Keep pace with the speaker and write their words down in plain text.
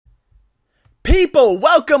People,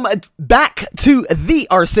 welcome back to the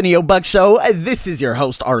Arsenio Buck Show. This is your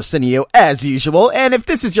host, Arsenio, as usual. And if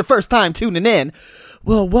this is your first time tuning in,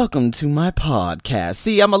 well, welcome to my podcast.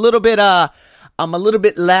 See, I'm a little bit loud. I'm a little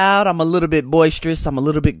bit boisterous. I'm a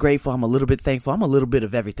little bit grateful. I'm a little bit thankful. I'm a little bit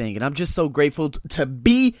of everything. And I'm just so grateful to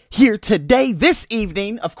be here today, this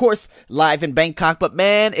evening, of course, live in Bangkok. But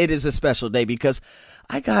man, it is a special day because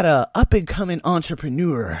I got a up and coming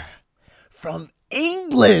entrepreneur from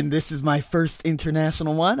England. This is my first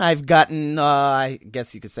international one. I've gotten, I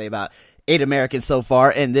guess you could say about 8 Americans so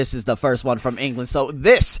far, and this is the first one from England. So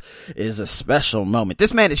this is a special moment.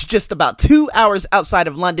 This man is just about 2 hours outside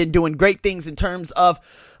of London doing great things in terms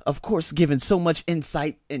of course, giving so much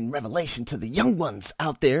insight and revelation to the young ones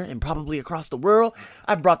out there and probably across the world.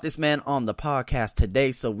 I brought this man on the podcast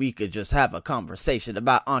today so we could just have a conversation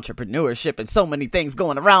about entrepreneurship and so many things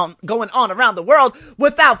going on around the world.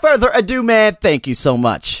 Without further ado, man, thank you so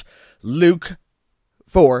much, Luke,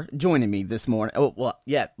 for joining me this morning.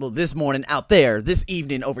 This morning out there, this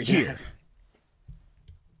evening over here.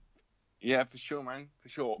 Yeah, for sure, man. For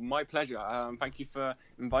sure. My pleasure. Thank you for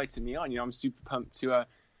inviting me on. I'm super pumped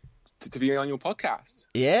to be on your podcast.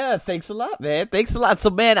 Yeah, thanks a lot, man. Thanks a lot.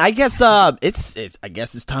 So, man, I guess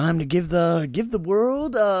it's time to give the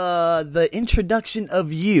world the introduction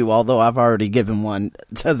of you. Although I've already given one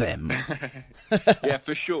to them. Yeah,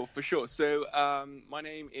 for sure. So, my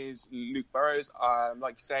name is Luke Burrows.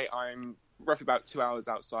 Like you say, I'm roughly about 2 hours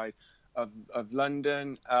outside of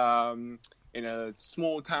London. In a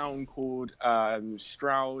small town called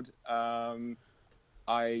Stroud.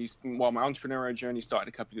 My entrepreneurial journey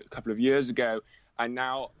started a couple of years ago, and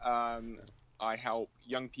now I help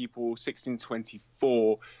young people 16 to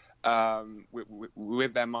 24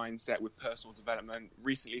 with their mindset, with personal development.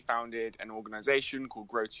 Recently founded an organization called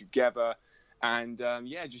Grow2Gether, and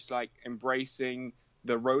just like embracing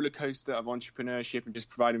the roller coaster of entrepreneurship and just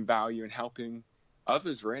providing value and helping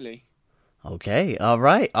others, really. Okay. All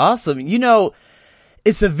right. Awesome.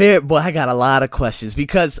 It's I got a lot of questions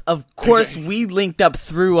because of course we linked up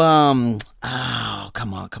through, come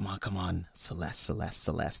on.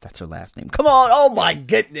 Celeste. That's her last name. Come on. Oh my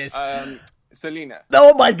goodness. Selena.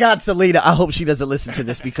 Oh my God, Selena. I hope she doesn't listen to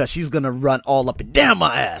this because she's going to run all up and down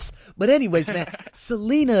my ass. But anyways, man,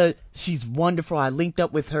 Selena, she's wonderful. I linked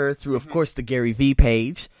up with her through, of course, the Gary V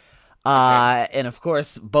page. And of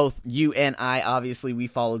course, both you and I, obviously, we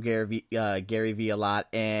follow Gary V a lot,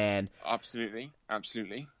 and absolutely.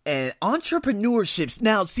 And entrepreneurships.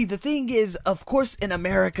 Now, see, the thing is, of course, in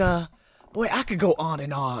America, boy, I could go on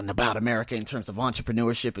and on about America in terms of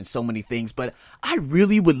entrepreneurship and so many things, but I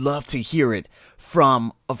really would love to hear it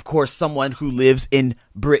from, of course, someone who lives in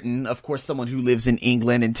Britain, of course, someone who lives in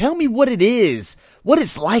England, and tell me what it is, what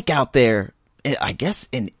it's like out there, I guess,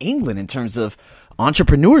 in England in terms of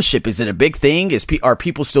entrepreneurship. Is it a big thing? Are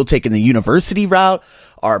people still taking the university route?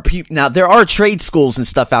 Now there are trade schools and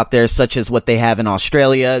stuff out there, such as what they have in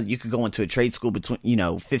Australia. You could go into a trade school between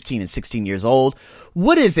 15 and 16 years old.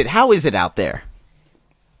 What is it? How is it out there?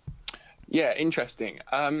 Yeah, interesting.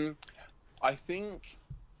 I think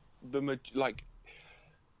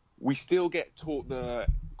we still get taught the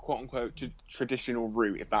quote unquote traditional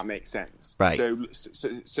route, if that makes sense. Right.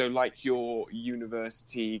 So like your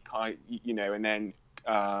university kind, and then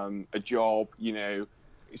a job,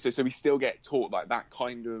 so we still get taught like that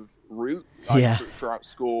kind of route, throughout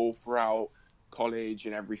school, throughout college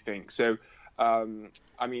and everything. So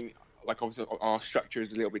obviously our structure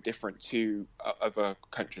is a little bit different to other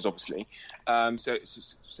countries, obviously.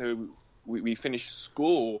 So we finish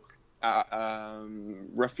school at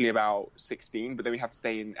roughly about 16, but then we have to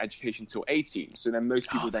stay in education till 18. So then most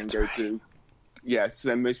people go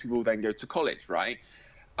to college, right?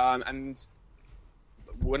 And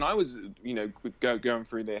when I was, going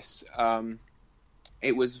through this,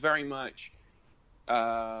 it was very much,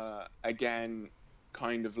 again,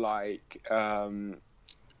 kind of like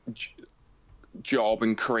job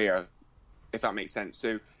and career, if that makes sense.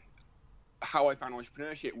 So how I found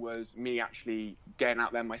entrepreneurship was me actually getting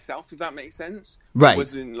out there myself, if that makes sense. Right. It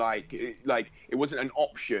wasn't it wasn't an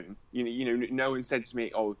option. No one said to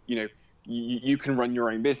me, "Oh, you can run your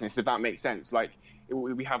own business," if that makes sense.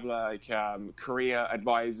 We have career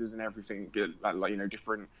advisors and everything,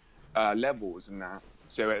 different levels and that.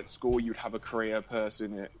 So at school you'd have a career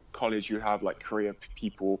person. At college you'd have career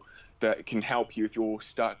people that can help you if you're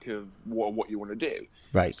stuck of what you want to do.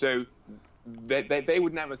 Right. So they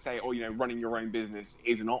would never say, "Oh, running your own business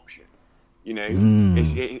is an option."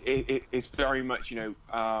 It's very much,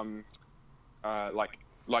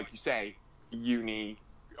 like you say, uni.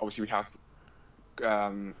 Obviously, we have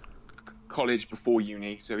college before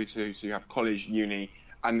uni, so you have college, uni,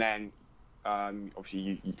 and then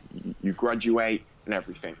obviously you graduate and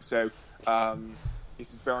everything. So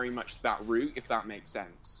this is very much that route, if that makes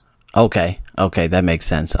sense. Okay, that makes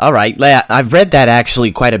sense. All right, I've read that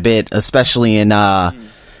actually quite a bit, especially in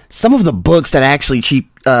some of the books that I actually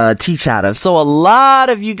teach out of. So a lot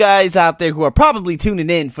of you guys out there who are probably tuning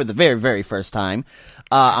in for the very, very first time,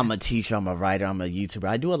 I'm a teacher, I'm a writer, I'm a YouTuber.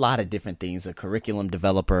 I do a lot of different things, a curriculum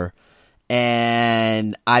developer.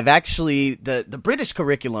 And I've actually, the British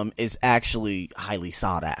curriculum is actually highly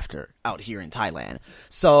sought after out here in Thailand.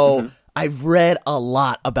 So I've read a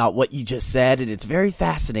lot about what you just said, and it's very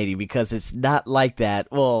fascinating because it's not like that.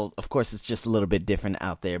 Well, of course, it's just a little bit different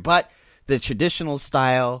out there. But the traditional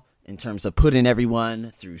style, in terms of putting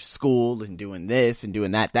everyone through school and doing this and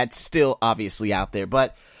doing that, that's still obviously out there.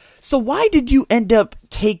 But so why did you end up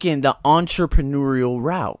taking the entrepreneurial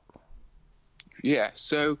route? Yeah,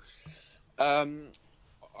 so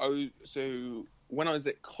so when I was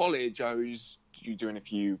at college, I was doing a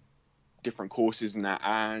few different courses and that,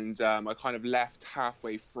 and I kind of left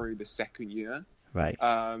halfway through the second year, right?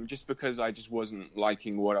 Just because I just wasn't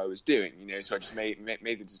liking what I was doing, So I just made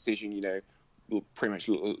the decision, well, pretty much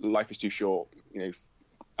life is too short,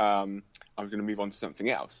 I'm going to move on to something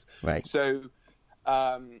else, right? So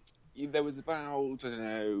there was about, I don't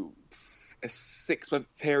know, a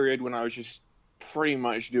 6-month period when I was just pretty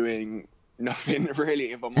much doing nothing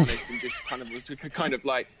really, if I'm honest, and just kind of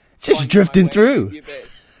like just drifting through.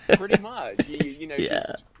 Pretty much, yeah.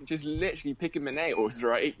 just literally picking my nails,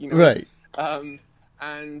 right? Right.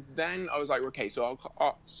 And then I was like, okay, so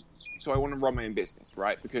I want to run my own business,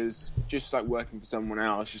 right? Because just like working for someone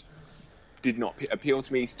else just did not appeal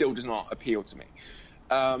to me, still does not appeal to me.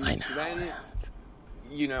 I know. So then,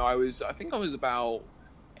 I think I was about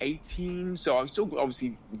 18, so I was still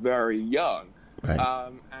obviously very young. Right.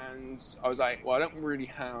 And I was like, well, I don't really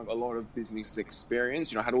have a lot of business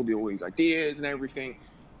experience. I had all these ideas and everything.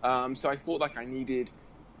 So I thought like I needed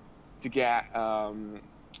to get,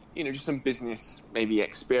 just some business maybe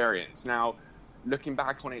experience. Now, looking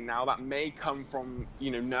back on it now, that may come from,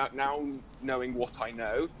 now knowing what I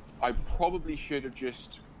know, I probably should have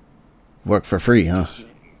just worked for free, huh?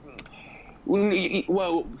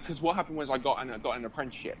 Well, because what happened was I got an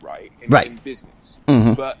apprenticeship, right? In business.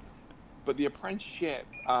 Mm-hmm. But the apprenticeship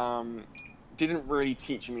didn't really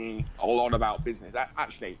teach me a lot about business.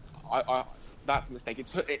 Actually, that's a mistake.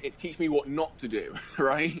 It teach me what not to do,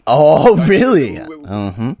 right? Oh, really?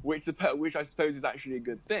 Which I suppose is actually a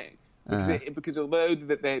good thing. Because although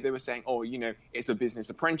they were saying, oh, it's a business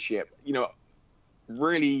apprenticeship,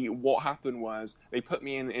 really what happened was they put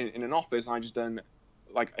me in an office and I just done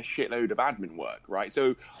like a shitload of admin work, right?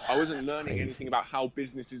 So I wasn't learning anything about how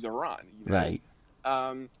businesses are run. Right.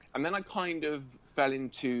 And then I kind of fell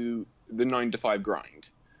into the 9-to-5 grind.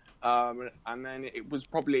 And then it was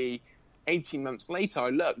probably 18 months later, I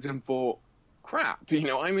looked and thought, crap,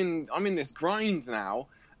 I'm in this grind now.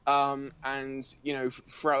 And,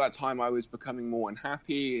 throughout that time, I was becoming more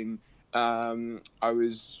unhappy and I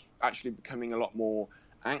was actually becoming a lot more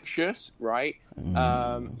anxious, right?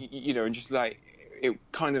 And just like it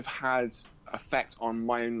kind of had effect on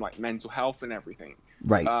my own like mental health and everything.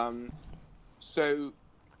 Right. So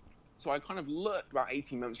I kind of looked about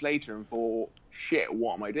 18 months later and thought, shit,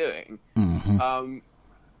 what am I doing? Mm-hmm.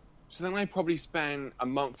 So then I probably spent a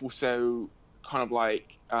month or so kind of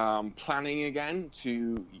like planning again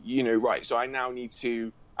to, right, so I now need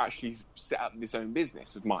to actually set up this own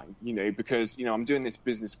business of mine, because, I'm doing this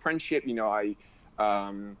business apprenticeship, I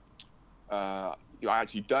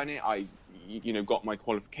actually done it. I, got my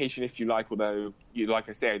qualification, if you like, although, like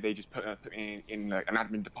I say, they just put me in like, an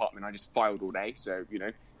admin department. I just filed all day, so,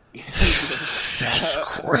 That's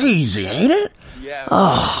crazy, ain't it? Yeah,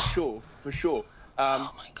 for sure.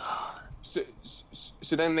 Oh my God.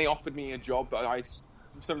 So then they offered me a job, but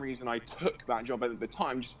for some reason I took that job at the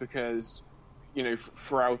time just because,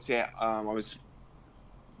 throughout it, I was,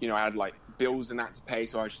 I had like bills and that to pay.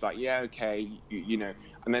 So I was just like, yeah, okay,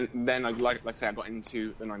 and then I, like I say, I got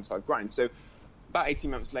into the 9-to-5 grind. So about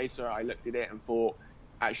 18 months later, I looked at it and thought,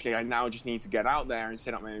 actually, I now just need to get out there and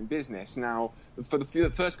set up my own business. Now, for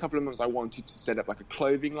the first couple of months, I wanted to set up like a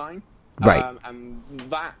clothing line. Right. And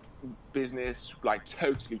that business like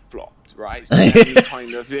totally flopped, right? So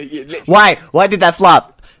kind of Why did that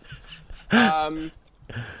flop?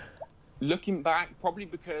 Looking back, probably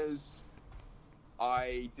because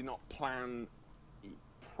I did not plan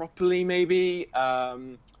properly, maybe.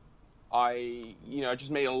 I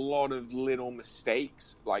just made a lot of little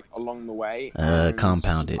mistakes like along the way.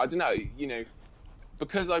 Compounded. I don't know,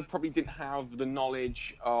 because I probably didn't have the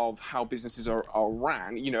knowledge of how businesses are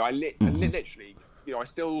ran. I literally,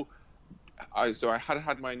 I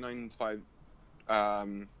had my 9-to-5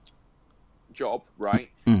 job, right?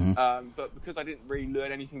 Mm-hmm. But because I didn't really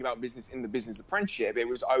learn anything about business in the business apprenticeship,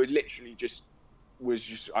 I would literally just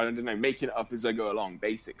I don't know, making it up as I go along,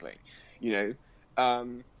 basically, you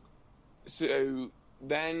know. So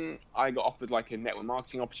then I got offered like a network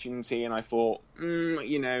marketing opportunity, and I thought,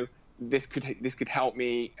 you know, this could help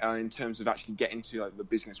me in terms of actually getting to like the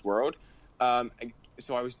business world.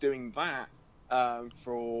 So I was doing that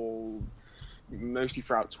for mostly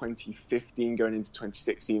throughout 2015, going into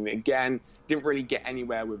 2016. Again, didn't really get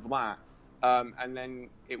anywhere with that. And then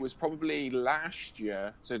it was probably last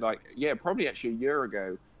year, so like, yeah, probably actually a year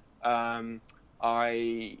ago,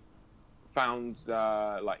 I found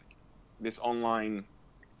like this online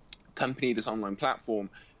company, this online platform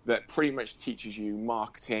that pretty much teaches you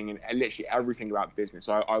marketing and literally everything about business.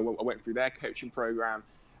 So I went through their coaching program,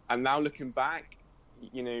 and now looking back,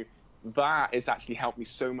 you know, that has actually helped me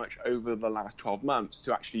so much over the last 12 months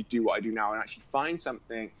to actually do what I do now and actually find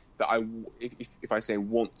something that if I say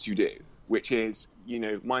want to do, which is, you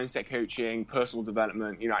know, mindset coaching, personal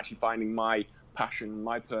development, you know, actually finding my passion,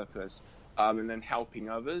 my purpose, and then helping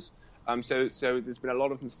others. So there's been a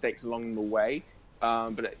lot of mistakes along the way,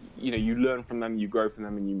 but you know, you learn from them, you grow from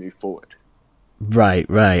them, and you move forward. Right.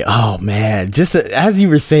 Oh man, just as you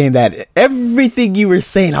were saying that, everything you were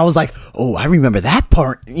saying, I was like, oh, I remember that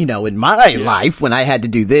part, you know, in my life when I had to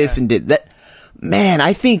do this and did that. Man,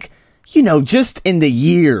 I think, you know, just in the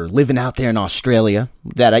year living out there in Australia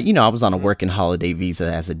that I was on a working holiday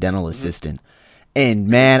visa as a dental assistant. And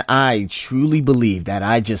man, I truly believe that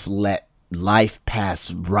I just let life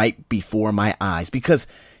pass right before my eyes, because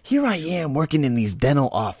here I am working in these dental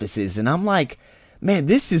offices, and I'm like, man,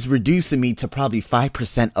 this is reducing me to probably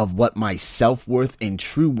 5% of what my self-worth and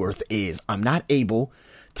true worth is. I'm not able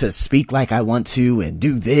to speak like I want to and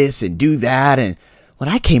do this and do that. And when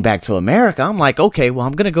I came back to America, I'm like, okay, well,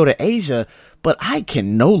 I'm going to go to Asia, but I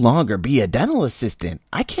can no longer be a dental assistant.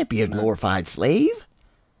 I can't be a glorified slave.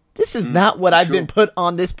 This is not what I've been put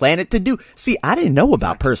on this planet to do. See, I didn't know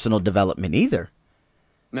about personal development either.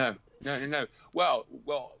 No. Well,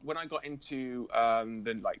 when I got into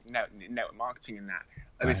the like network marketing and that,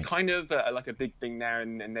 it's kind of like a big thing there,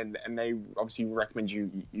 and they obviously recommend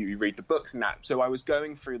you read the books and that. So I was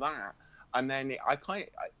going through that, and then it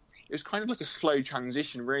was kind of like a slow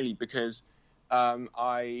transition, really, because I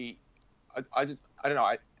don't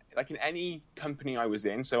know, like in any company I was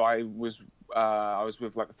in. So I was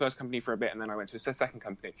with like the first company for a bit, and then I went to a second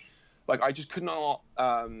company. Like I just could not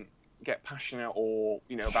get passionate or,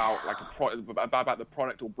 you know, about like about the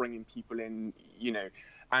product or bringing people in, you know,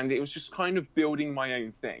 and it was just kind of building my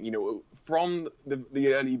own thing, you know, from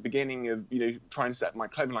the early beginning of, you know, trying to set up my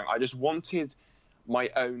clothing line. I just wanted my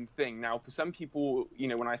own thing. Now, for some people, you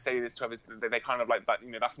know, when I say this to others, they kind of like that, you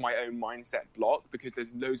know, that's my own mindset block, because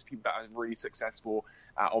there's loads of people that are really successful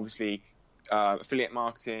at obviously affiliate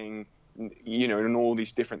marketing, you know, and all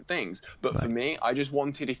these different things. But for me, I just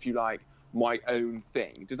wanted, if you like, my own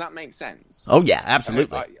thing. Does that make sense? Oh yeah,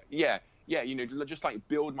 absolutely. Yeah, you know, just like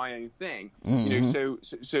build my own thing. You know,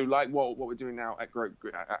 so like what we're doing now at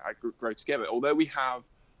Grow2Gether, although we have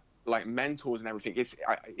like mentors and everything,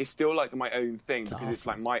 it's still like my own thing, because it's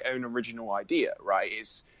like my own original idea, right?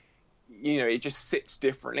 It's, you know, it just sits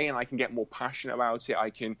differently, and I can get more passionate about it. I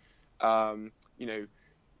can, you know,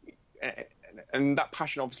 and that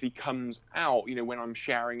passion obviously comes out, you know, when I'm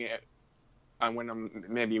sharing it, and when I'm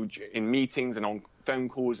maybe in meetings and on phone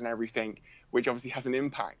calls and everything, which obviously has an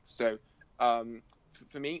impact. So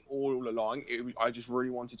for me, all along, I just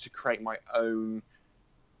really wanted to create my own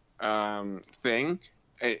thing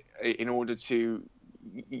in order to,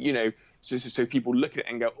 you know, so people look at it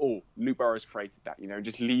and go, oh, Luke Burrows created that, you know,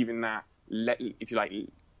 just leaving that, if you like,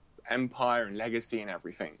 empire and legacy and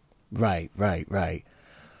everything. Right.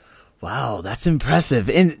 Wow, that's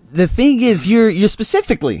impressive. And the thing is, you're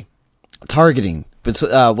specifically targeting, but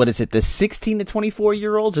what is it, the 16 to 24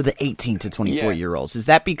 year olds or the 18 to 24 year olds? Is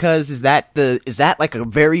that because is that like a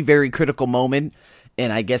very, very critical moment,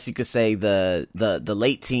 and I guess you could say the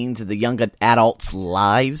late teens and the young adults'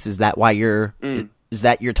 lives? Is that why is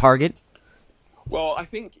that your target? Well, I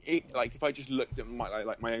think like if I just looked at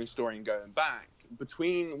my own story and going back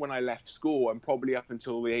between when I left school and probably up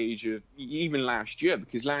until the age of even last year,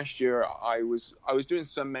 because last year I was doing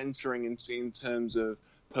some mentoring in terms of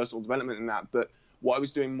personal development and that, but what I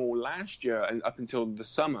was doing more last year and up until the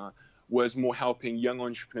summer was more helping young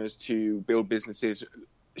entrepreneurs to build businesses,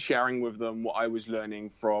 sharing with them what I was learning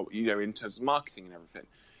from, you know, in terms of marketing and everything.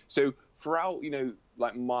 So throughout, you know,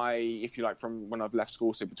 like my, if you like, from when I've left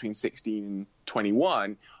school, so between 16 and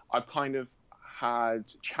 21, I've kind of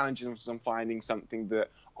had challenges on finding something that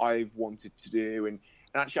I've wanted to do, and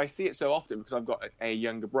And actually, I see it so often because I've got a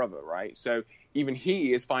younger brother, right? So even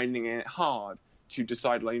he is finding it hard to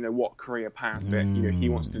decide, like, what career path that he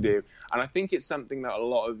wants to do. And I think it's something that a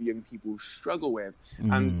lot of young people struggle with,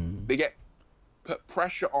 and they get put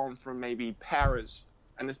pressure on from maybe parents,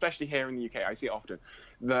 and especially here in the UK, I see it often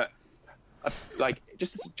that. Like,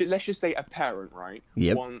 let's just say a parent, right?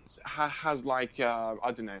 Yep. Has like I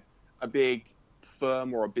don't know, a big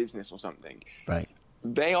firm or a business or something. Right.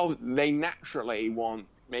 They naturally want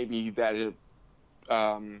maybe their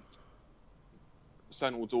son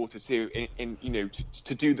or daughter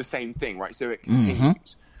to do the same thing, right? So it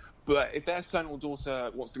continues. But if their son or daughter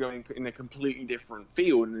wants to go in a completely different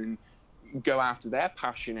field and go after their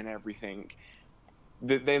passion and everything,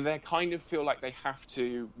 they kind of feel like they have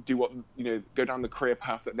to do go down the career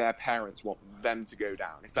path that their parents want them to go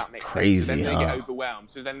down, if that makes Crazy, sense. So then they get overwhelmed.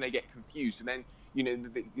 So then they get confused. So then,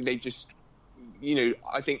 they just,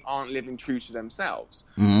 I think aren't living true to themselves.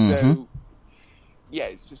 So, yeah,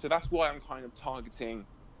 so that's why I'm kind of targeting,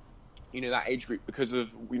 that age group, because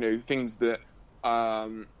of, things that,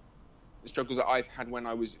 struggles that I've had when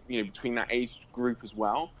I was, between that age group as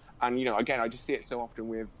well. And, again, I just see it so often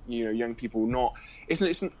with, young people.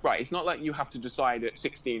 It's not like you have to decide at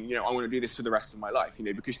 16, I want to do this for the rest of my life,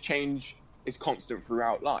 because change is constant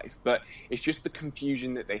throughout life. But it's just the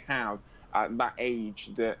confusion that they have at that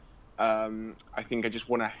age that I think I just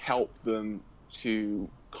want to help them to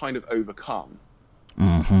kind of overcome.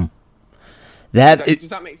 Does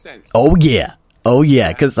that make sense? Oh, yeah.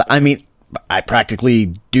 Because, I mean, I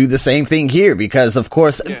practically do the same thing here because, of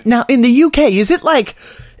course, now in the UK, is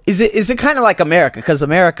it kind of like America? Because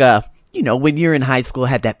America, when you're in high school,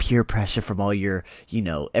 had that peer pressure from all your,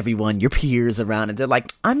 everyone, your peers around, and they're like,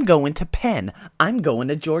 I'm going to Penn, I'm going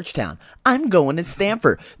to Georgetown, I'm going to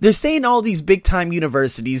Stanford. They're saying all these big time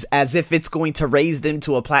universities as if it's going to raise them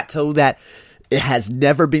to a plateau that it has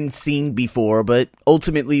never been seen before. But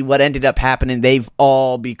ultimately what ended up happening, they've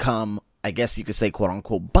all become, I guess you could say, quote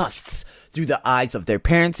unquote, busts through the eyes of their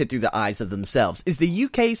parents and through the eyes of themselves. Is the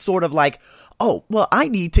UK sort of like, oh, well, I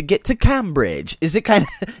need to get to Cambridge? Is it kind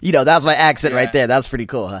of, that was my accent right there. That's pretty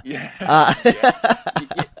cool, huh? Yeah.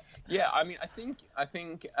 Yeah. I mean, I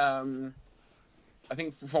think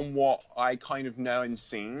from what I kind of know and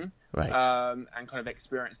seen, right, and kind of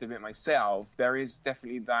experienced a bit myself, there is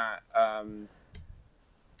definitely that,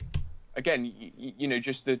 again,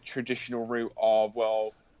 just the traditional route of,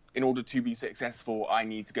 well, in order to be successful, I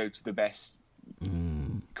need to go to the best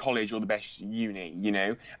college or the best uni,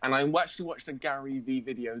 And I actually watched a Gary Vee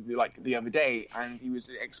video like the other day, and he was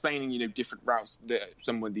explaining, different routes that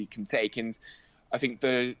somebody can take. And I think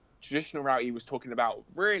the traditional route he was talking about,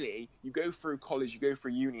 really, you go through college, you go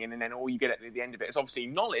through uni, and then all you get at the end of it is obviously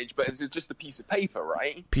knowledge, but it's just a piece of paper,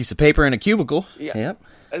 right? Piece of paper in a cubicle. Yeah.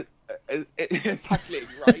 Yep. Exactly,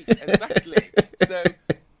 right? Exactly.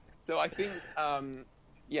 So I think,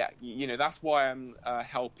 that's why I'm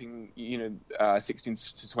helping, 16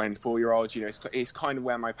 to 24-year-olds. It's kind of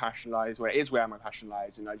where my passion lies,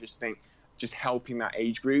 and I just think just helping that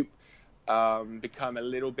age group become a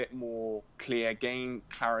little bit more clear, gain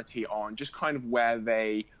clarity on just kind of where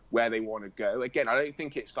they want to go. Again, I don't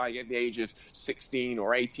think it's like at the age of 16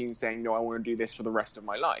 or 18 saying, no, I want to do this for the rest of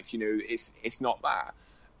my life. It's not that,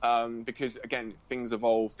 because again, things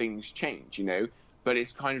evolve, things change, but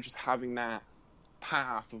it's kind of just having that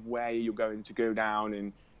path of where you're going to go down,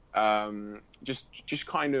 and just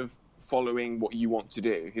kind of following what you want to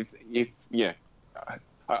do.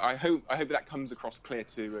 I hope that comes across clear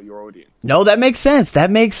to your audience. No, that makes sense.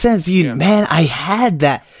 Man, I had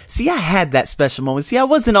that. See, I had that special moment. See, I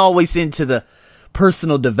wasn't always into the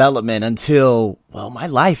personal development until, well, my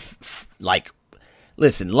life, life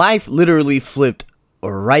literally flipped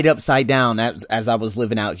right upside down as I was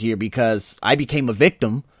living out here, because I became a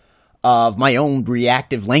victim of my own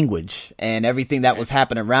reactive language and everything that was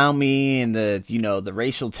happening around me, and the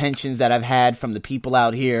racial tensions that I've had from the people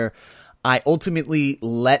out here. I ultimately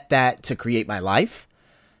let that to create my life.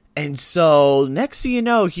 And so next thing you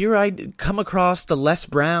know, here I come across the Les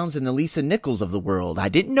Browns and the Lisa Nichols of the world. I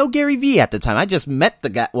didn't know Gary Vee at the time. I just met the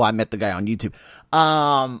guy. Well, I met the guy on YouTube.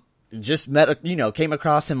 Came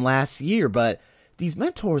across him last year, but these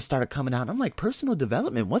mentors started coming out. And I'm like, personal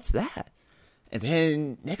development, what's that? And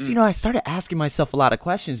then next, I started asking myself a lot of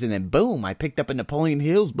questions, and then boom, I picked up a Napoleon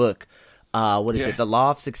Hill's book. The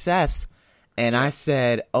Law of Success. And I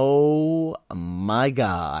said, oh my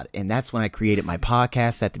God. And that's when I created my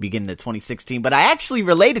podcast at the beginning of 2016. But I actually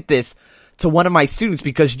related this to one of my students,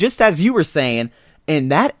 because just as you were saying, in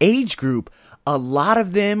that age group, a lot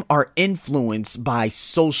of them are influenced by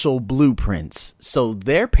social blueprints. So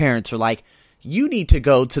their parents are like, you need to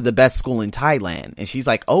go to the best school in Thailand. And she's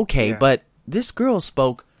like, okay, but this girl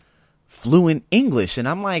spoke fluent English. And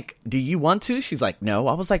I'm like, do you want to? She's like, no.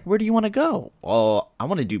 I was like, where do you want to go? Well, I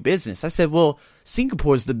want to do business. I said, well,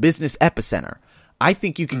 Singapore's the business epicenter. I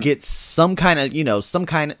think you could get some kind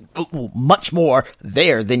of, much more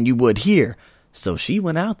there than you would here. So she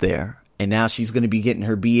went out there, and now she's going to be getting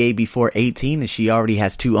her BA before 18, and she already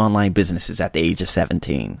has 2 online businesses at the age of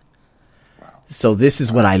 17. So this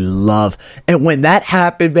is what I love. And when that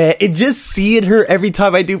happened, man, it just seeing her every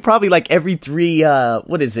time I do, probably like every 3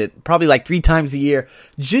 times a year,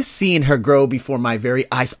 just seeing her grow before my very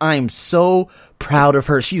eyes. I am so proud of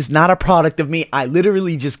her. She's not a product of me. I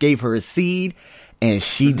literally just gave her a seed and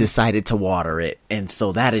she decided to water it. And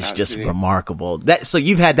so that is just remarkable. So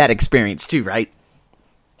you've had that experience too, right?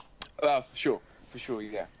 For sure.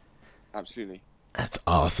 Yeah, absolutely. That's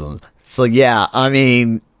awesome. So yeah, I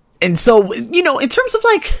mean, and so, in terms of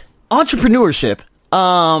like entrepreneurship,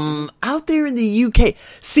 out there in the UK,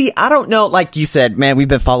 see, I don't know, like you said, man, we've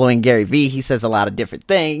been following Gary Vee. He says a lot of different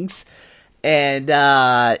things. And,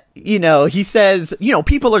 he says,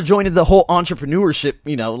 people are joining the whole entrepreneurship,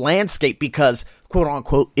 landscape because, quote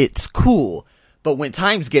unquote, it's cool. But when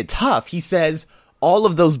times get tough, he says all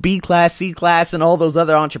of those B class, C class, and all those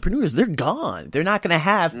other entrepreneurs, they're gone. They're not going to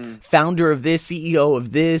have founder of this, CEO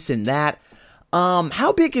of this and that.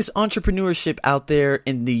 How big is entrepreneurship out there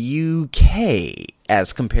in the UK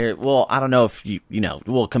as compared? Well, I don't know if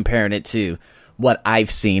comparing it to what I've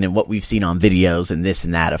seen and what we've seen on videos and this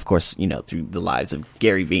and that, of course, through the lives of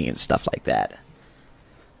Gary Vee and stuff like that.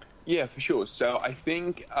 Yeah, for sure. So I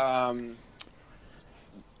think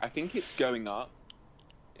it's going up.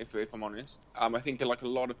 If I'm honest, I think that like a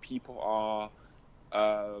lot of people are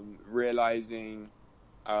realizing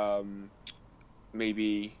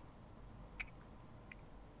maybe.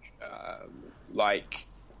 Let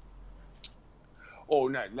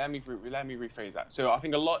me rephrase that. So I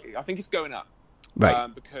think it's going up,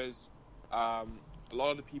 right? Because a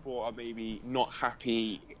lot of the people are maybe not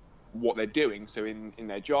happy what they're doing. So in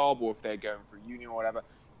their job, or if they're going for uni or whatever,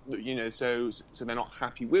 so they're not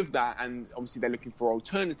happy with that, and obviously they're looking for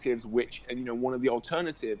alternatives. One of the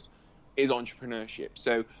alternatives is entrepreneurship.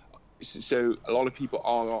 So a lot of people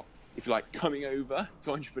are, if you like, coming over to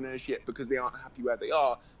entrepreneurship because they aren't happy where they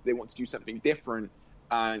are. They want to do something different,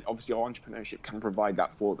 and obviously entrepreneurship can provide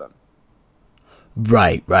that for them.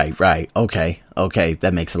 Right. Okay,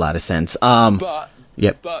 that makes a lot of sense. But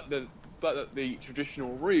the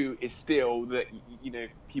traditional route is still that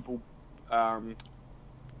people,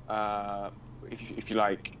 if you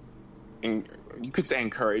like, you could say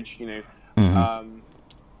encourage,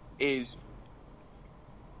 is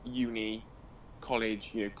uni,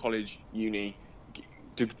 college, uni.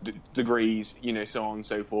 Degrees, so on and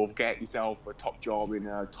so forth. Get yourself a top job in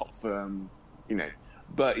a top firm,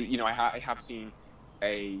 But I have seen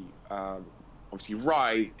a obviously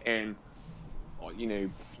rise in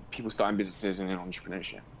people starting businesses and in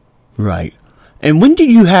entrepreneurship. Right. And when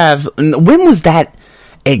was that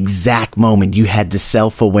exact moment you had the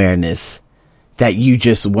self-awareness that you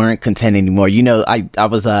just weren't content anymore? I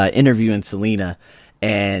was interviewing Selena.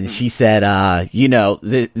 And she said,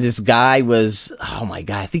 this guy was, oh my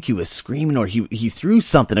God, I think he was screaming, or he threw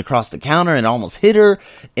something across the counter and almost hit her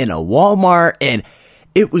in a Walmart. And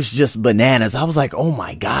it was just bananas. I was like, oh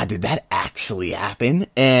my God, did that actually happen?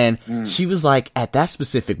 And she was like, at that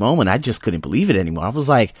specific moment, I just couldn't believe it anymore. I was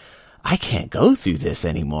like, I can't go through this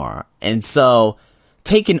anymore. And so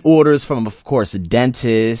taking orders from, of course, a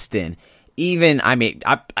dentist, and even, I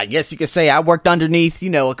guess you could say I worked underneath,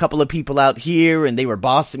 a couple of people out here, and they were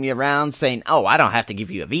bossing me around saying, oh, I don't have to give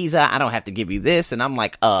you a visa. I don't have to give you this. And I'm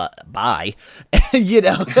like, bye.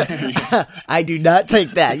 I do not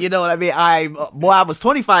take that. You know what I mean? I was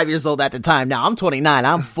 25 years old at the time. Now I'm 29.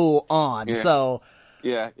 I'm full on. Yeah. So.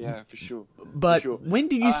 Yeah, for sure. But when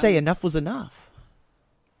did you say enough was enough?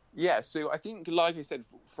 Yeah. So I think, like I said,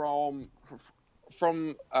 from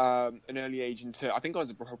an early age into, I think I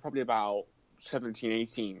was probably about 17,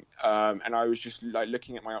 18. And I was just like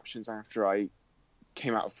looking at my options after I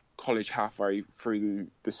came out of college halfway through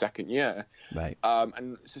the second year. Right.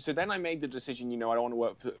 And so then I made the decision, I don't want to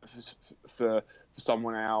work for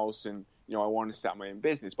someone else, and, I want to start my own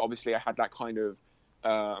business. But obviously I had that kind of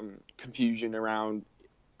confusion around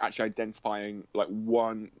actually identifying like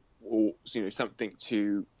one or, something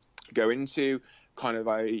to go into. Kind of,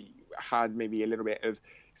 I had maybe a little bit of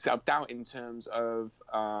self-doubt in terms of,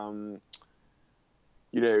 I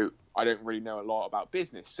don't really know a lot about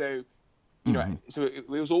business. So, so it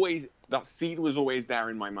was always, that seed was always there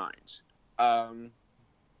in my mind.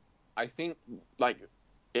 I think, like,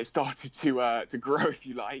 it started to grow, if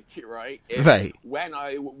you like, right? Right. When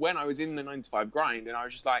I was in the 9 to 5 grind, and I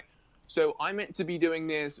was just like, so I'm meant to be doing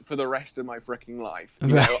this for the rest of my freaking life.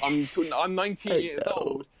 You know, I'm 19 years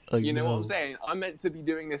old. You know what I'm saying? I'm meant to be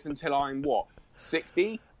doing this until I'm what,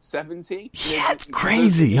 60, 70? Yeah, it's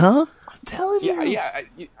crazy, huh? I'm telling you. Yeah.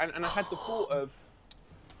 And I had the thought of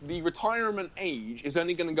the retirement age is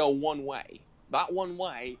only going to go one way. That one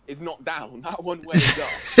way is not down. That one way is up.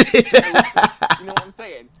 You know what I'm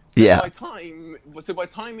saying? So yeah. By time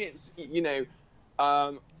it's, you know,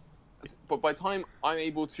 but by the time I'm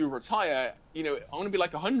able to retire, you know, I want to be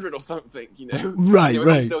like 100 or something, you know? Right, you know,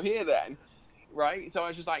 right. I'm still here then, right? So I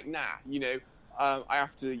was just like, nah, you know, I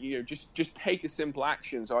have to, you know, just take a simple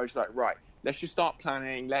action. So I was just like, right, let's just start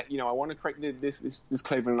planning. You know, I want to create this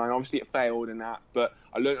clothing line. Obviously, it failed and that, but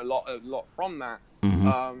I learned a lot from that.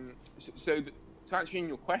 Mm-hmm. To answer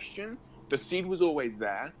your question, the seed was always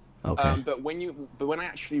there. Okay. But when I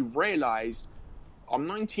actually realized I'm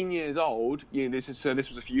 19 years old, you know, this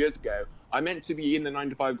was a few years ago. I meant to be in the 9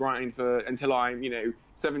 to 5 grind until I'm, you know,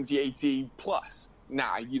 70, 80 plus.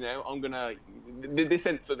 Nah, you know, I'm gonna, this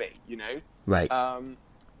ain't for me, you know? Right.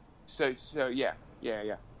 So yeah.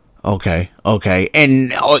 Okay.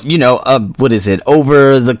 And, you know, what is it?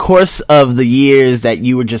 Over the course of the years that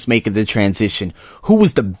you were just making the transition, who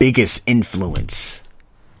was the biggest influence?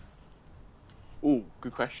 Ooh,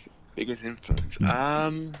 good question. Biggest influence?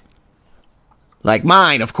 Like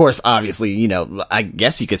mine, of course, obviously, you know, I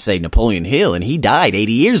guess you could say Napoleon Hill, and he died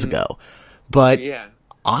 80 years ago. But yeah.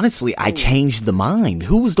 Honestly, I changed the mind.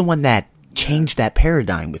 Who was the one that changed that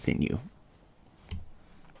paradigm within you?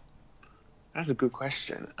 That's a good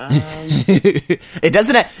question. It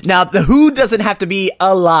doesn't now the who doesn't have to be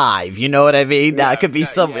alive. You know what I mean? Now it could be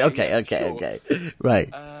somebody. Okay.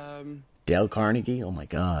 Right. Dale Carnegie. Oh my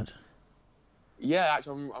God. Yeah,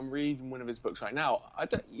 actually, I'm reading one of his books right now.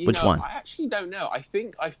 Which one? I actually don't know. I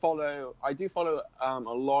think I do follow a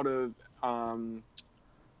lot of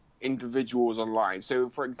individuals online. So,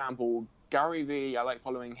 for example, Gary Vee, I like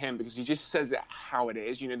following him because he just says it how it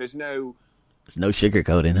is. You know, there's no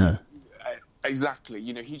sugarcoating, huh? Exactly.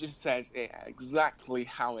 You know, he just says it exactly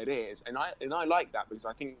how it is, and I like that because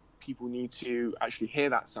I think people need to actually hear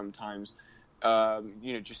that sometimes.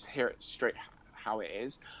 You know, just hear it straight how it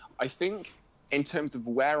is. I think in terms of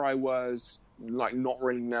where I was, like not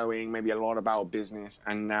really knowing maybe a lot about business,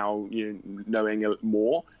 and now you know knowing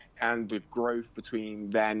more, and the growth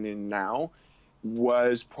between then and now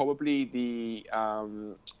was probably the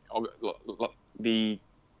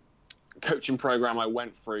coaching program I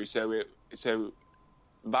went through. So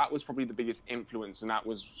that was probably the biggest influence, and that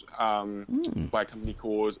was by a company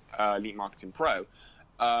called Elite Marketing Pro.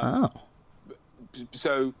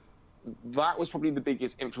 So that was probably the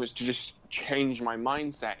biggest influence to just change my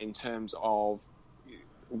mindset in terms of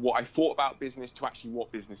what I thought about business to actually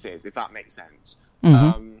what business is, if that makes sense.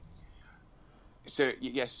 Mm-hmm. So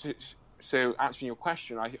yes. So answering your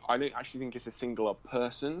question, I don't actually think it's a singular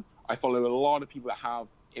person. I follow a lot of people that have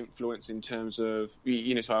influence in terms of,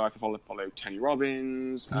 you know, so I follow Tony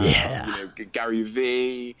Robbins, you know, Gary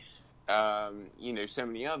Vee, you know, so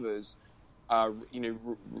many others, you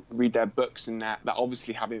know, read their books and that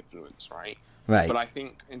obviously have influence, right? Right. But I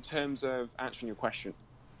think in terms of answering your question,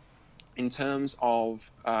 in terms of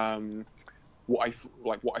what I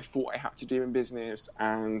thought I had to do in business,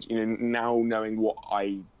 and you know now knowing what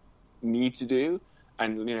I need to do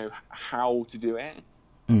and you know how to do it,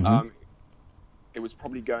 it was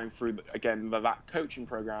probably going through again that coaching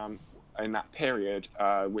program in that period,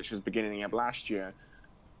 which was beginning of last year.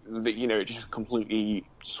 That you know it just completely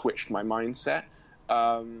switched my mindset.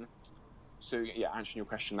 So yeah, answering your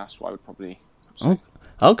question, that's what I would probably say.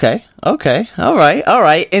 Okay. All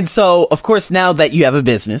right. And so, of course, now that you have a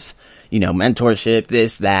business, you know, mentorship,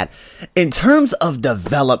 this, that, in terms of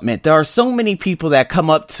development, there are so many people that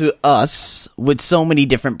come up to us with so many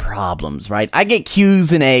different problems, right? I get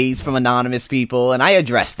Q's and A's from anonymous people and I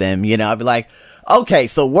address them, you know, I'd be like, okay,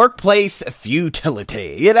 so workplace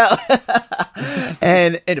futility, you know,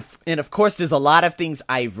 and of course, there's a lot of things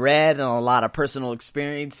I've read and a lot of personal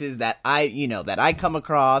experiences that I come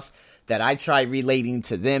across that I try relating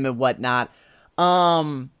to them and whatnot.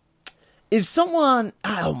 If someone,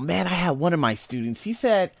 oh man, I had one of my students, he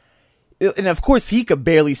said, and of course he could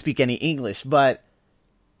barely speak any English, but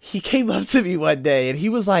he came up to me one day and he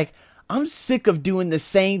was like, I'm sick of doing the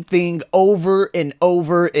same thing over and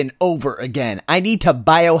over and over again. I need to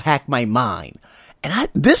biohack my mind. And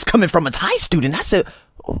this coming from a Thai student, I said,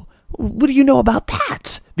 oh, what do you know about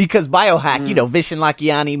that? Because biohack, you know, Vishen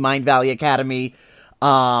Lakhiani, Mind Valley Academy,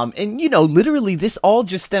 And literally this all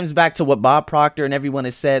just stems back to what Bob Proctor and everyone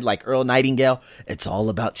has said, like Earl Nightingale. It's all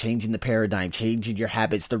about changing the paradigm, changing your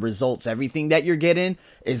habits, the results, everything that you're getting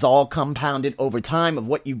is all compounded over time of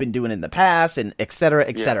what you've been doing in the past, and et cetera,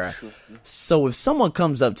 et cetera. Sure. So if someone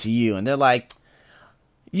comes up to you and they're like,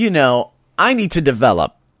 I need to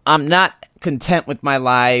develop. I'm not content with my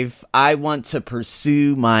life. I want to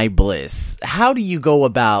pursue my bliss. How do you go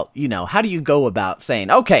about saying,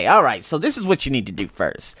 okay, all right, so this is what you need to do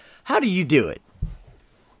first. How do you do it?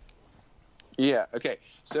 Yeah. Okay.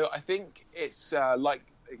 So I think it's like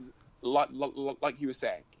you were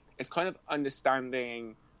saying, it's kind of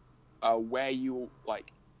understanding why you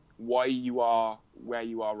are where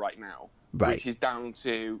you are right now, right. Which is down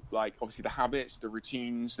to like obviously the habits, the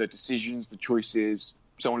routines, the decisions, the choices,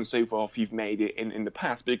 so on and so forth you've made it in the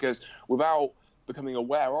past, because without becoming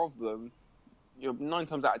aware of them, 9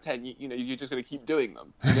 times out of 10 you're just going to keep doing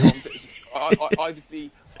them.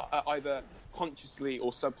 Obviously either consciously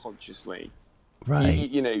or subconsciously,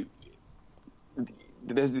 right? You're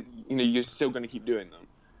still going to keep doing them.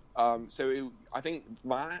 I think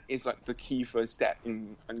that is like the key first step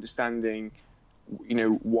in understanding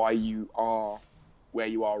why you are where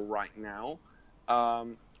you are right now.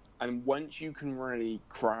 And once you can really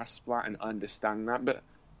grasp that and understand that,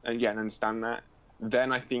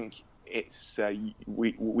 then I think it's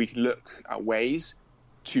we can look at ways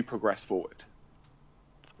to progress forward.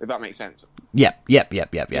 If that makes sense. Yep. Yeah.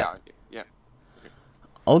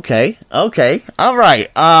 Okay. All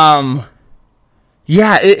right.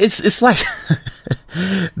 Yeah, it's like,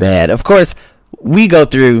 man, of course, we go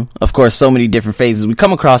through, so many different phases. We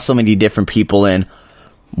come across so many different people, and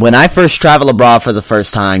when I first traveled abroad for the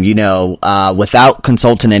first time, without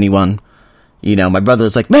consulting anyone, my brother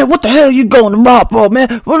was like, man, what the hell are you going abroad for,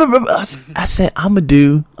 man? I said,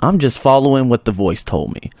 I'm just following what the voice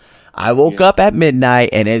told me. I woke up at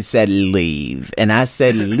midnight and it said leave. And I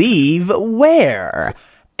said, leave where?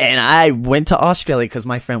 And I went to Australia because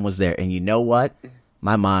my friend was there. And you know what?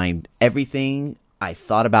 My mind, everything I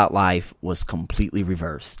thought about life was completely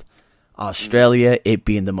reversed. Australia, it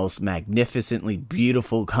being the most magnificently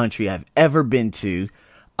beautiful country I've ever been to,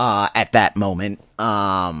 at that moment,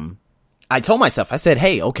 I told myself, I said,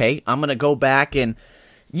 hey, okay, I'm going to go back. And,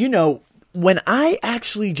 when I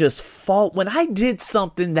actually when I did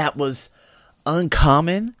something that was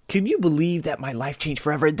uncommon, can you believe that my life changed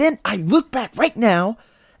forever? Then I look back right now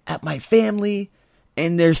at my family,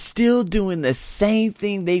 and they're still doing the same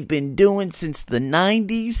thing they've been doing since the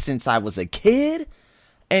 90s, since I was a kid.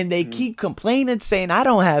 And they keep complaining, saying, I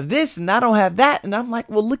don't have this and I don't have that. And I'm like,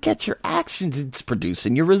 well, look at your actions. It's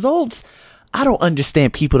producing your results. I don't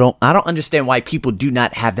understand why people do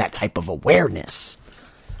not have that type of awareness.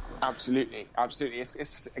 Absolutely.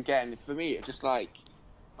 It's again, for me, it's just like,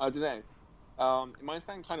 I don't know. It might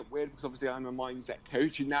sound kind of weird because obviously I'm a mindset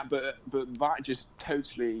coach and that, but that just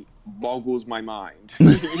totally boggles my mind.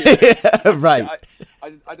 Right.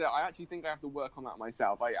 I actually think I have to work on that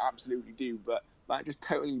myself. I absolutely do, but that just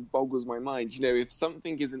totally boggles my mind. If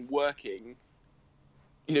something isn't working,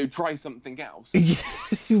 try something else.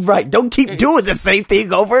 Right. Don't keep doing the same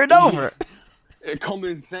thing over and over.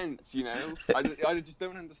 Common sense, I just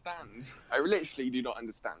don't understand. I literally do not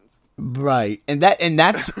understand. Right, and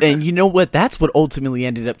you know what? That's what ultimately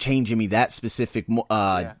ended up changing me that specific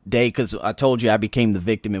day, because I told you I became the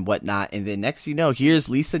victim and whatnot. And then next, here's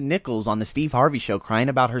Lisa Nichols on the Steve Harvey show crying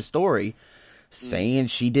about her story, saying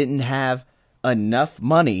she didn't have enough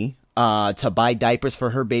money to buy diapers for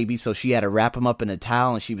her baby, so she had to wrap them up in a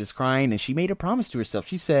towel, and she was crying, and she made a promise to herself.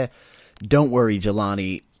 She said, "Don't worry,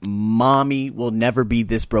 Jelani. Mommy will never be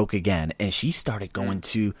this broke again." And she started going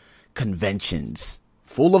to conventions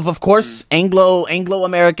full of course,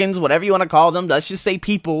 Anglo-Americans, whatever you want to call them. Let's just say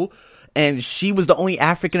people. And she was the only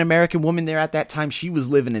African-American woman there at that time. She was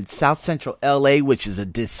living in South Central LA, which is a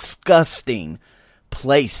disgusting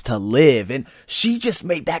place to live. And she just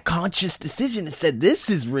made that conscious decision and said, this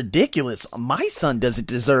is ridiculous. My son doesn't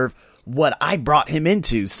deserve what I brought him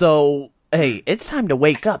into. So, hey, it's time to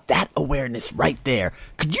wake up. That awareness right there.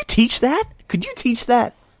 Could you teach that?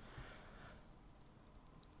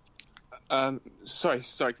 Sorry,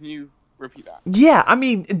 can you repeat that? Yeah, I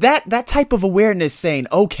mean, that type of awareness saying,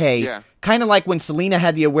 okay, kind of like when Selena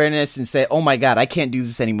had the awareness and said, oh my God, I can't do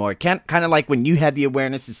this anymore. Kind of like when you had the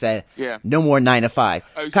awareness and said, no more 9 to 5.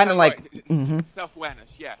 Kind of like...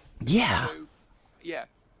 Self-awareness, yeah. Yeah.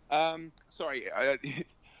 So, sorry,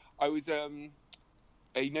 I was... a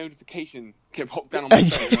notification popped down on my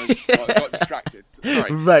phone and I got distracted.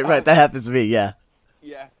 Sorry. Right, that happens to me, yeah.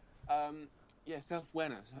 Yeah.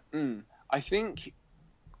 Self-awareness. I think...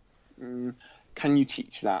 can you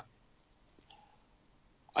teach that?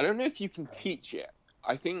 I don't know if you can teach it.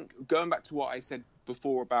 I think going back to what I said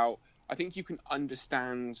before about, I think you can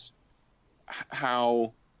understand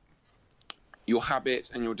how your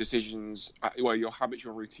habits and your decisions, well, your habits,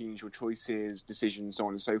 your routines, your choices, decisions, so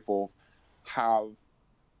on and so forth, have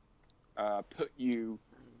put you,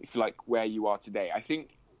 if you like, where you are today. I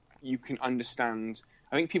think you can understand.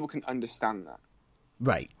 I think people can understand that.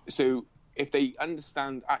 Right. So if they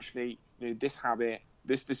understand, actually, this habit,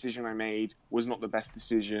 this decision I made was not the best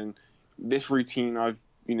decision. This routine I've,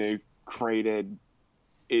 created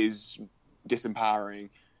is disempowering.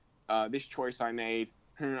 This choice I made,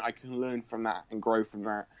 I can learn from that and grow from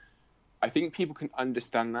that. I think people can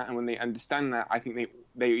understand that, and when they understand that, I think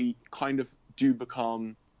they kind of do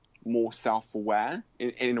become more self-aware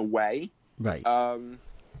in a way. Right.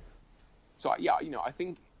 So yeah, I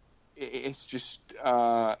think it's just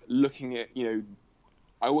looking at,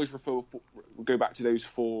 I always go back to those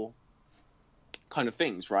 4 kind of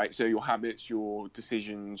things, right? So your habits, your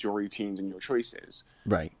decisions, your routines, and your choices.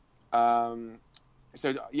 Right.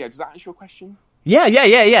 So yeah, does that answer your question?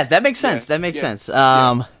 Yeah. That makes sense. Sense.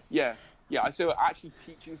 Yeah. So actually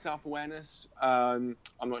teaching self-awareness, I'm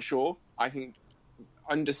not sure. I think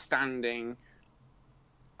understanding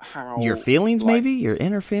how your feelings, maybe your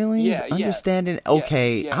inner feelings, understanding.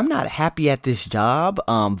 Okay, I'm not happy at this job.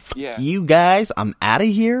 You guys, I'm out of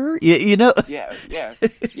here. You know. Yeah,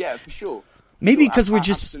 for sure. Maybe because we're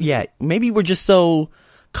just maybe we're just so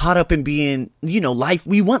caught up in being, life.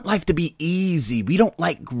 We want life to be easy. We don't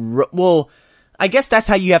like. Well, I guess that's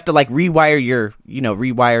how you have to like rewire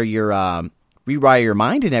your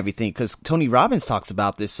mind and everything. Because Tony Robbins talks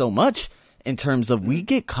about this so much in terms of we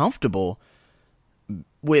get comfortable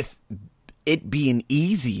with it being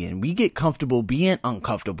easy, and we get comfortable being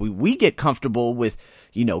uncomfortable. We get comfortable with,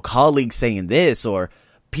 colleagues saying this, or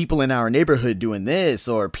people in our neighborhood doing this,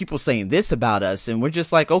 or people saying this about us, and we're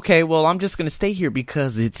just like, okay, well, I'm just going to stay here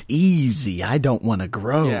because it's easy. I don't want to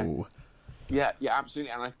grow. Yeah,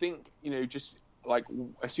 absolutely. And I think, just like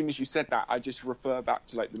as soon as you said that, I just refer back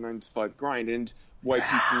to like the 9 to 5 grind, and why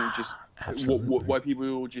people just why people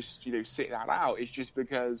will just sit that out is just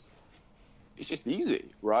because it's just easy,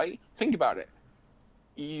 right? Think about it.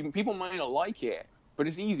 People might not like it, but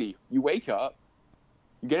it's easy. You wake up,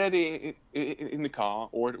 you get in the car,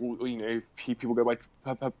 or if people go by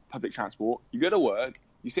public transport, you go to work,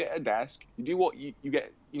 you sit at a desk, you do what you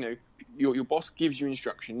get, your boss gives you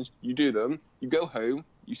instructions, you do them, you go home,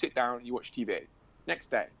 you sit down, you watch TV.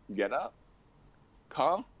 Next day, you get up,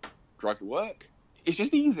 car, drive to work. It's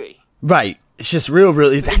just easy. Right. It's just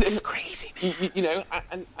really, that's crazy, man.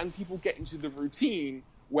 And people get into the routine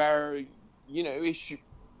where,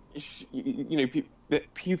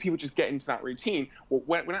 people just get into that routine.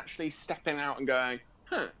 When actually stepping out and going,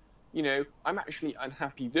 I'm actually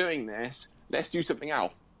unhappy doing this. Let's do something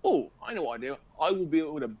else. Oh, I know what I do. I will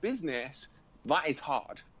build a business. That is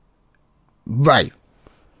hard. Right.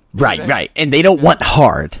 And they don't want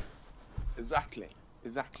hard. Exactly.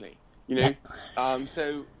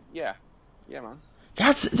 So yeah, man.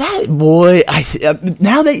 That's that, boy.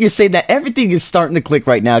 Now that you say that, everything is starting to click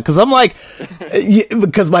right now. Because I'm like,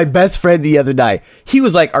 because my best friend the other night, he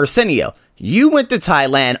was like, Arsenio, you went to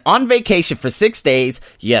Thailand on vacation for 6 days.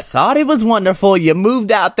 You thought it was wonderful. You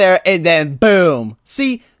moved out there, and then boom.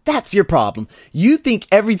 See, that's your problem. You think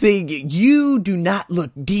everything. You do not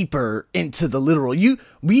look deeper into the literal. A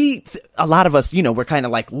lot of us, we're kind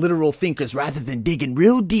of like literal thinkers rather than digging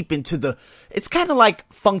real deep into the. It's kind of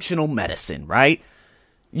like functional medicine, right?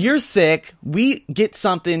 You're sick. We get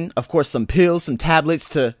something, of course, some pills, some tablets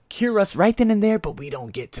to cure us right then and there, but we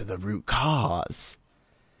don't get to the root cause.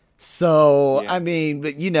 So, yeah. I mean,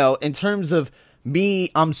 but in terms of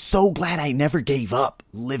me, I'm so glad I never gave up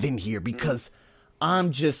living here, because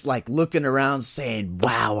I'm just like looking around saying,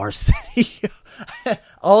 wow, Arsenio.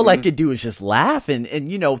 All I could do is just laugh and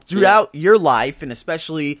throughout your life, and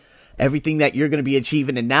especially everything that you're going to be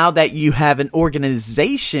achieving. And now that you have an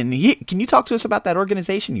organization, can you talk to us about that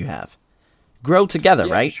organization you have? Grow2Gether,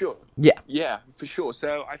 right? For sure. Yeah, for sure.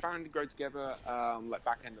 So I founded Grow2Gether like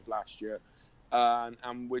back end of last year.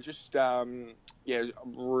 And we're just, really,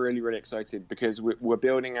 really excited because we're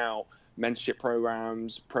building out mentorship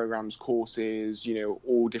programs, courses,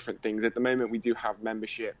 all different things. At the moment, we do have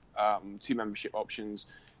membership, 2 membership options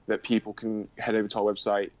that people can head over to our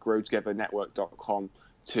website, grow2gether.network.com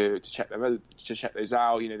to check those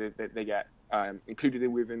out. They get included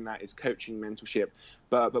within that is coaching, mentorship,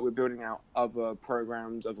 but we're building out other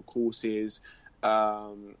programs, other courses,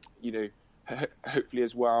 hopefully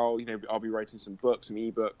as well, I'll be writing some books, some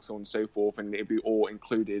ebooks, so on and so forth, and it'll be all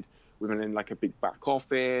included within like a big back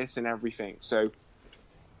office and everything. So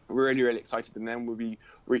really, really excited. And then we'll be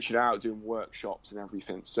reaching out, doing workshops and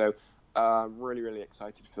everything. So really, really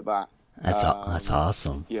excited for that. That's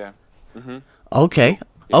awesome. Yeah. Mm-hmm. Okay.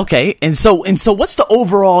 Yeah. Okay. And so what's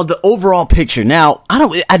the overall picture? Now,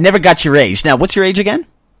 I never got your age. Now, what's your age again?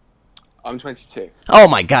 I'm 22. Oh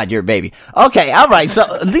my God, you're a baby. Okay, all right. So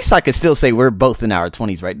at least I could still say we're both in our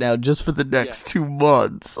 20s right now, just for the next 2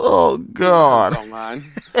 months. Oh God. Oh man.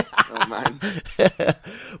 Oh man.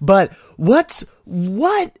 But what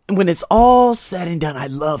when it's all said and done? I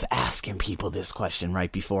love asking people this question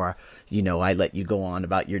right before I let you go on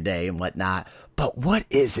about your day and whatnot. But what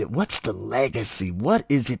is it? What's the legacy? What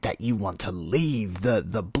is it that you want to leave? The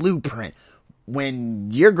blueprint.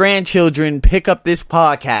 When your grandchildren pick up this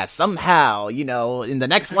podcast somehow, in the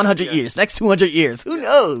next 100 years, next 200 years, who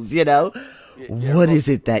knows, what is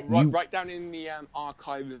it that you... Right down in the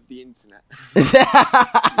archive of the internet.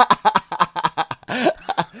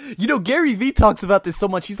 Gary Vee talks about this so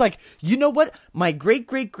much. He's like, you know what? My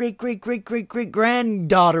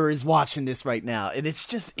great-great-great-great-great-great-great-granddaughter is watching this right now. And it's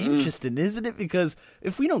just interesting, isn't it? Because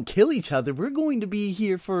if we don't kill each other, we're going to be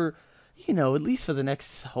here for... at least for the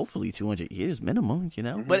next, hopefully 200 years minimum,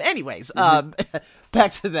 Mm-hmm. But anyways,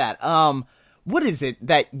 back to that. What is it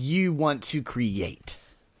that you want to create?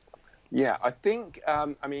 Yeah, I think,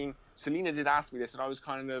 Selena did ask me this, and I was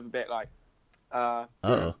kind of a bit like, and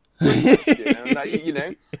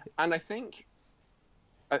I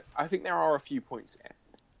think there are a few points here,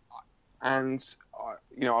 and,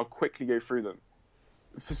 I'll quickly go through them.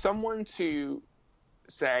 For someone to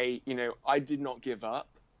say, I did not give up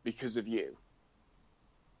because of you.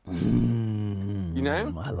 I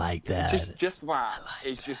like that. Just that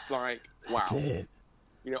is just like, wow. That's it.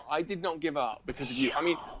 I did not give up because of you. I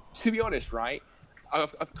mean, to be honest, right,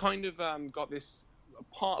 I've kind of got this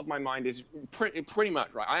part of my mind is pretty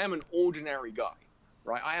much, right, I am an ordinary guy,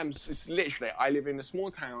 right? It's literally, I live in a small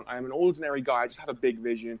town, I am an ordinary guy, I just have a big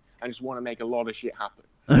vision, I just want to make a lot of shit happen.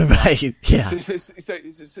 Right, yeah. So,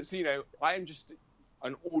 I am just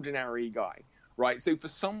an ordinary guy. Right, so for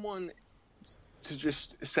someone to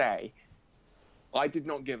just say, I did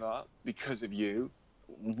not give up because of you,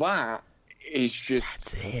 that is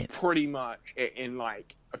just pretty much in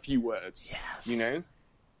like a few words. Yes.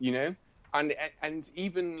 And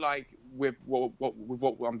even like with what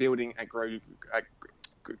I'm building at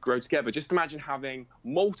Grow2Gether, just imagine having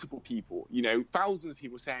multiple people, thousands of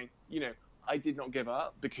people saying, I did not give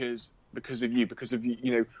up because of you,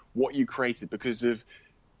 what you created, because of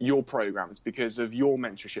your programs, because of your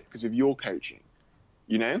mentorship, because of your coaching,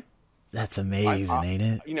 That's amazing, ain't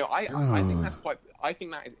it? I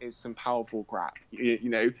think that is some powerful crap,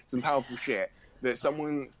 some powerful shit that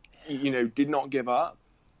someone, did not give up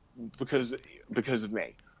because of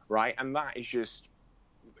me, right? And that just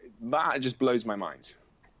blows my mind.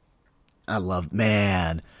 I love,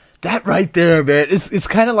 man, that right there, man. It's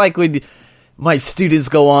kind of like when my students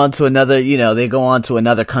go on to another, they go on to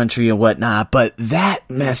another country and whatnot, but that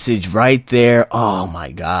message right there, oh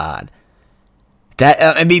my God.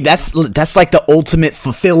 That's like the ultimate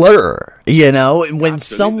fulfiller, when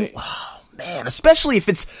Absolutely. Man, especially if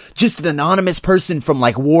it's just an anonymous person from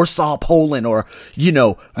like Warsaw, Poland, or,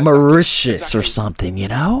 Mauritius or something,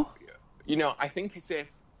 I think as if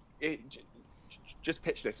just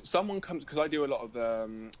pitch this. Someone comes, because I do a lot of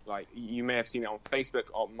like you may have seen it on Facebook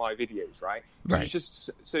on my videos, right? Right.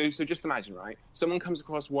 So just imagine, right? Someone comes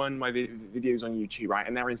across one of my videos on YouTube, right,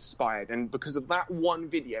 and they're inspired, and because of that one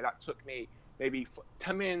video that took me maybe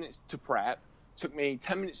 10 minutes to prep, took me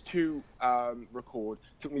 10 minutes to record,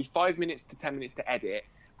 took me 5 minutes to 10 minutes to edit,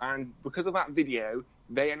 and because of that video,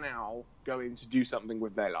 they are now going to do something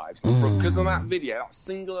with their lives. Because of that video, that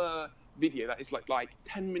singular video that is like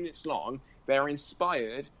 10 minutes long, they're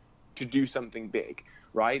inspired to do something big,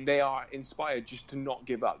 right? They are inspired just to not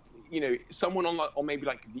give up. Someone on maybe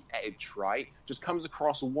like the edge, right, just comes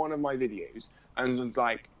across one of my videos and is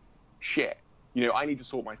like, shit, I need to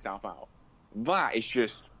sort myself out. That is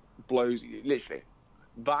just blows, literally.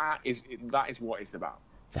 That is what it's about.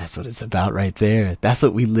 That's what it's about right there. That's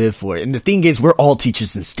what we live for. And the thing is, we're all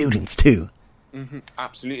teachers and students too. Mm-hmm.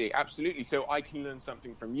 Absolutely. So I can learn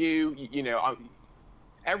something from you.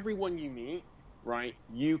 Everyone you meet, right,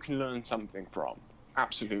 you can learn something from.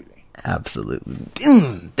 Absolutely.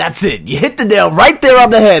 That's it. You hit the nail right there on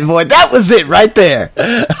the head, boy. That was it right there.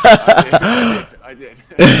 I did.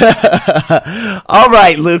 All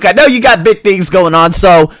right, Luke. I know you got big things going on.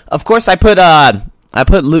 So, of course, I put I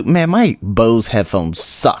put Luke, man, my Bose headphones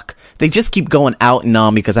suck. They just keep going out and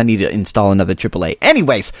on because I need to install another AAA.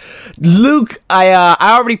 Anyways, Luke, I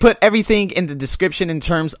already put everything in the description in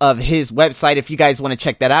terms of his website. If you guys want to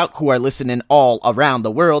check that out, who are listening all around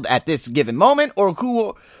the world at this given moment, or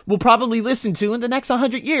who will probably listen to in the next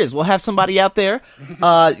 100 years. We'll have somebody out there,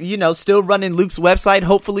 still running Luke's website.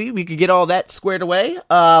 Hopefully we could get all that squared away.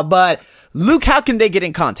 But Luke, how can they get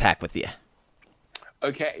in contact with you?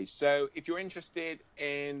 Okay, so if you're interested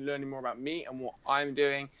in learning more about me and what I'm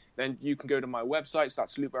doing, then you can go to my website, so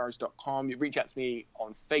that's lukeburrows.com. You reach out to me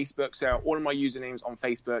on Facebook. So all of my usernames on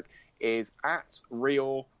Facebook is at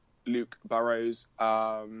real Luke Burrows.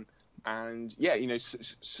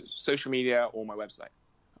 Social media or my website.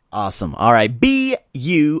 Awesome. All right. Burrows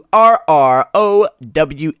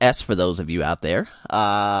for those of you out there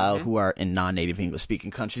who are in non-native English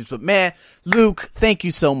speaking countries. But man, Luke, thank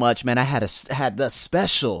you so much, man. I had the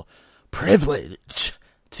special privilege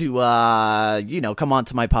to come on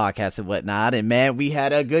to my podcast and whatnot. And man, we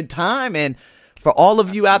had a good time. And for all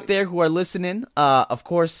of you out there who are listening, of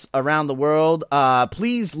course, around the world,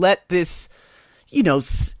 please let this,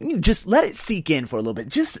 just let it sink in for a little bit.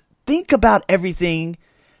 Just think about everything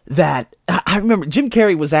that I remember. Jim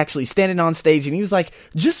Carrey was actually standing on stage and he was like,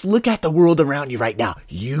 just look at the world around you right now.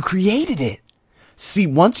 You created it. See,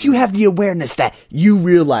 once you have the awareness that you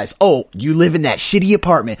realize, oh, you live in that shitty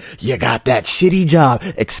apartment, you got that shitty job,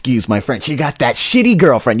 excuse my French, you got that shitty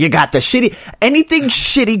girlfriend, you got the anything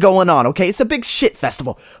shitty going on, okay? It's a big shit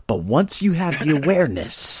festival. But once you have the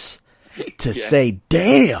awareness to say,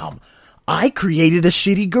 damn, I created a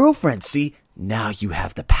shitty girlfriend. See, now you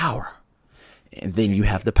have the power. And then you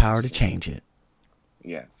have the power to change it.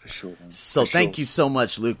 Yeah, for sure. So thank you so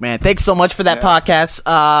much, Luke, man. Thanks so much for that podcast.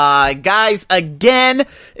 Guys, again,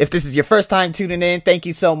 if this is your first time tuning in, thank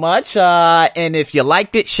you so much. And if you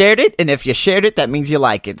liked it, shared it. And if you shared it, that means you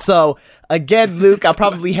like it. So again, Luke, I'll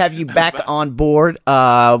probably have you back on board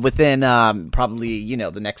within probably,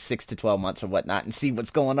 the next 6 to 12 months or whatnot, and see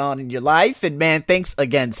what's going on in your life. And man, thanks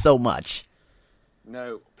again so much.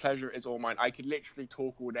 No, pleasure is all mine. I could literally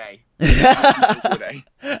talk all day.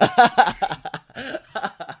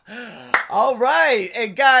 All right.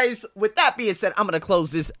 And guys, with that being said, I'm going to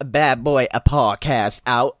close this bad boy podcast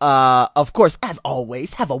out. Of course, as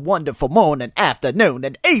always, have a wonderful morning, afternoon,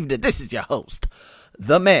 and evening. This is your host,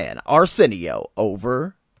 the man, Arsenio,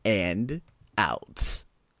 over and out.